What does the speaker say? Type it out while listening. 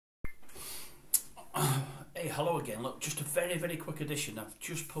Hey, hello again. Look, just a very, very quick addition. I've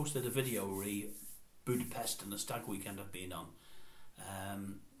just posted a video re Budapest and the stag weekend I've been on.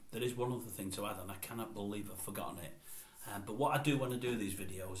 There is one other thing to add, and I cannot believe I've forgotten it. But what I do when I do these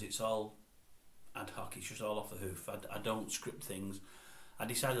videos, it's all ad hoc. It's just all off the hoof. I don't script things. I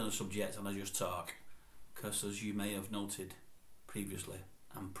decide on a subject and I just talk. Because as you may have noted previously,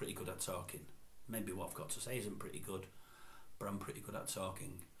 I'm pretty good at talking. Maybe what I've got to say isn't pretty good, but I'm pretty good at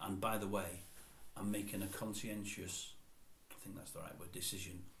talking. And by the way, I'm making a conscientious, I think that's the right word,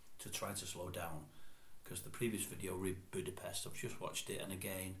 decision to try to slow down, because the previous video, Budapest, I've just watched it, and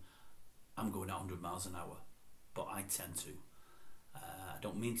again, I'm going at 100 miles an hour, but I tend to. I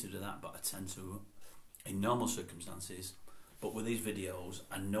don't mean to do that, but I tend to in normal circumstances. But with these videos,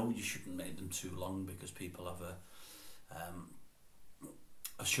 I know you shouldn't make them too long because people have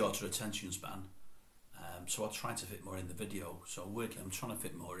a shorter attention span. So I try to fit more in the video. So weirdly, I'm trying to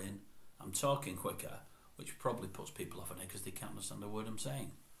fit more in. I'm talking quicker, which probably puts people off on it because they can't understand a word I'm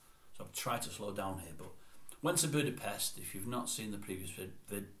saying. So I've tried to slow down here. But went to Budapest. If you've not seen the previous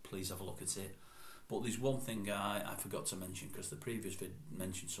vid, please have a look at it. But there's one thing I forgot to mention, because the previous vid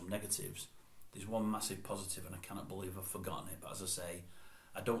mentioned some negatives. There's one massive positive, and I cannot believe I've forgotten it. But as I say,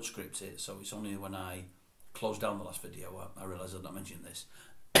 I don't script it, so it's only when I close down the last video I realise I've not mentioned this.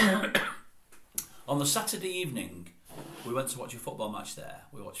 On the Saturday evening, we went to watch a football match there.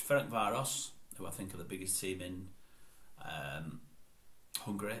 We watched Ferencvaros, who I think are the biggest team in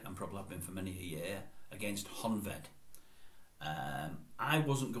Hungary, and probably have been for many a year, against Honved. I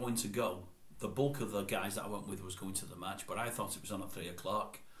wasn't going to go. The bulk of the guys that I went with was going to the match, but I thought it was on at 3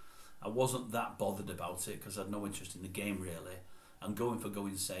 o'clock. I wasn't that bothered about it because I had no interest in the game really, and going for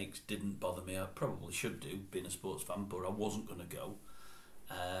going's sakes didn't bother me. I probably should do, being a sports fan, but I wasn't going to go.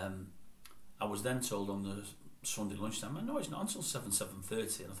 I was then told on the Sunday lunchtime, no, it's not until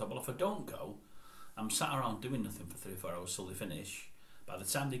 7:30, and I thought, well, if I don't go, I'm sat around doing nothing for 3 or 4 hours till they finish. By the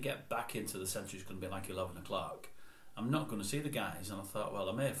time they get back into the centre, it's going to be like 11 o'clock. I'm not going to see the guys, and I thought, well,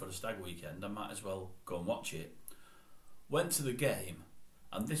 I'm here for a stag weekend, I might as well go and watch it. Went to the game,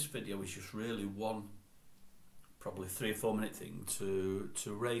 and this video is just really one, probably 3 or 4 minute thing to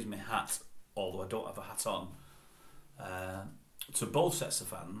raise my hat, although I don't have a hat on, to both sets of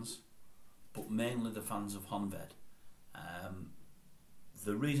fans, but mainly the fans of Honved.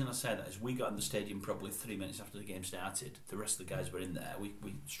 The reason I say that is we got in the stadium probably 3 minutes after the game started. The rest of the guys were in there. We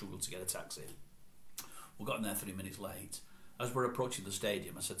struggled to get a taxi. We got in there 3 minutes late. As we're approaching the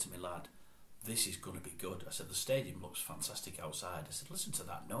stadium, I said to my lad, this is going to be good. I said, the stadium looks fantastic outside. I said, listen to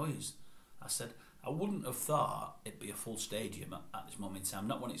that noise. I said, I wouldn't have thought it'd be a full stadium at this moment in time,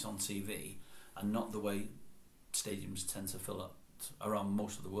 not when it's on TV, and not the way stadiums tend to fill up around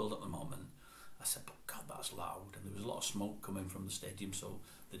most of the world at the moment. I said, but God, that's loud. And there was a lot of smoke coming from the stadium, so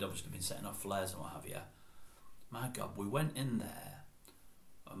they'd obviously been setting off flares and what have you. My God, we went in there.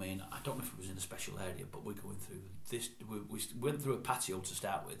 I mean, I don't know if it was in a special area, but we're going through this. We went through a patio to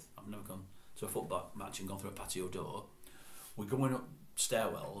start with. I've never gone to a football match and gone through a patio door. We're going up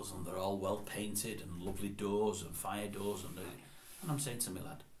stairwells, and they're all well painted and lovely doors and fire doors. And I'm saying to my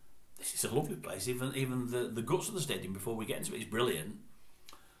lad, this is a lovely place. Even the guts of the stadium before we get into it is brilliant.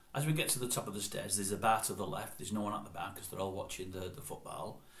 As we get to the top of the stairs, there's a bar to the left. There's no one at the bar because they're all watching the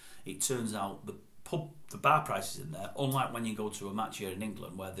football. It turns out the bar prices in there, unlike when you go to a match here in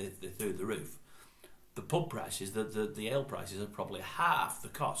England where they're through the roof, the pub prices, the ale prices are probably half the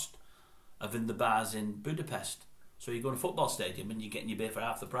cost of in the bars in Budapest. So you go to a football stadium and you're getting your beer for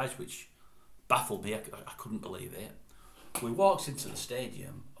half the price, which baffled me. I couldn't believe it. We walked into the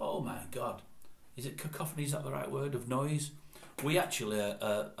stadium. Oh my God. Is it cacophony? Is that the right word, of noise? We actually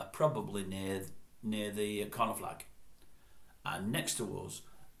are probably near the corner flag. And next to us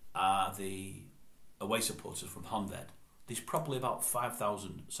are the away supporters from Honved. There's probably about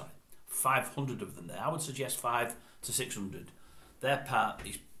 500 of them there. I would suggest 500 to 600. Their part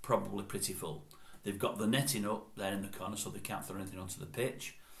is probably pretty full. They've got the netting up there in the corner so they can't throw anything onto the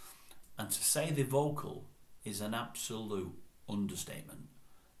pitch. And to say they're vocal is an absolute understatement.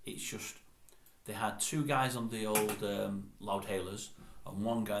 It's just, they had 2 guys on the old loud hailers and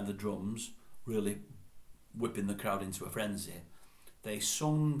 1 guy on the drums, really whipping the crowd into a frenzy. They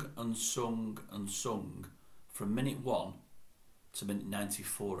sung and sung and sung from minute 1 to minute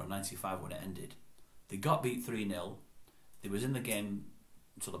 94 or 95 when it ended. They got beat 3-0. They was in the game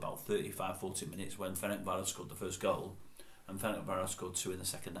until about 35-40 minutes when Ferencvaros scored the first goal, and Ferencvaros scored 2 in the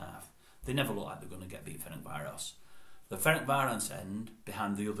second half. They never looked like they were going to get beat Ferencvaros. The Ferencvaros end,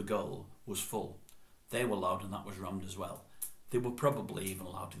 behind the other goal, was full. They were loud, and that was rammed as well. They were probably even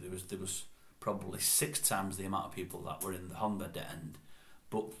louder. There was probably 6 times the amount of people that were in the Honved end.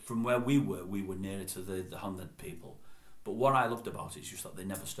 But from where we were nearer to the Honved people. But what I loved about it is just that they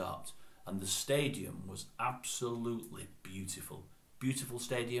never stopped. And the stadium was absolutely beautiful. Beautiful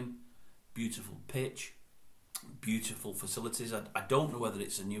stadium, beautiful pitch, beautiful facilities. I don't know whether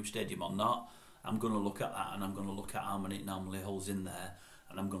it's a new stadium or not. I'm going to look at that, and I'm going to look at how many it normally holds in there,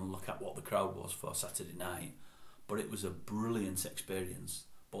 and I'm going to look at what the crowd was for Saturday night. But it was a brilliant experience.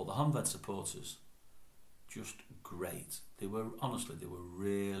 But the Honved supporters, just great. They were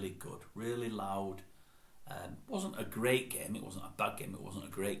really good, really loud. Wasn't a great game. It wasn't a bad game. It wasn't a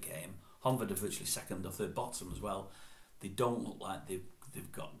great game. Honved are virtually second or third bottom as well. They don't look like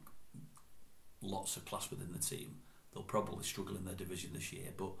they've got lots of class within the team. They'll probably struggle in their division this year.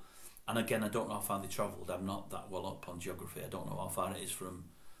 And again, I don't know how far they travelled. I'm not that well up on geography. I don't know how far it is from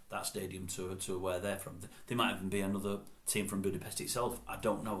that stadium to where they're from. They might even be another team from Budapest itself. I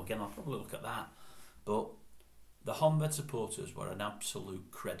don't know. Again, I'll probably look at that. But the Honved supporters were an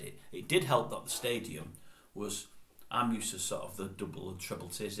absolute credit. It did help that the stadium was... I'm used to sort of the double and treble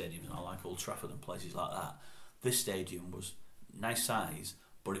tier stadiums, and I like Old Trafford and places like that. This stadium was nice size,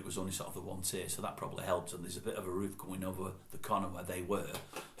 but it was only sort of the one tier, so that probably helped. And there's a bit of a roof going over the corner where they were,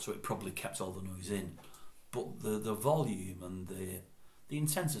 so it probably kept all the noise in. But the volume and the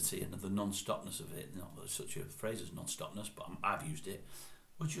intensity and the non-stopness of it, not that there's such a phrase as non-stopness, but I've used it,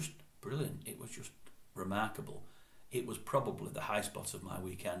 was just brilliant. It was just remarkable. It was probably the high spot of my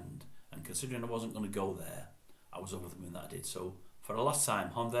weekend, and considering I wasn't going to go there, I was over the moon that I did. So for the last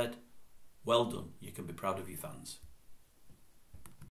time, Honved, well done. You can be proud of your fans.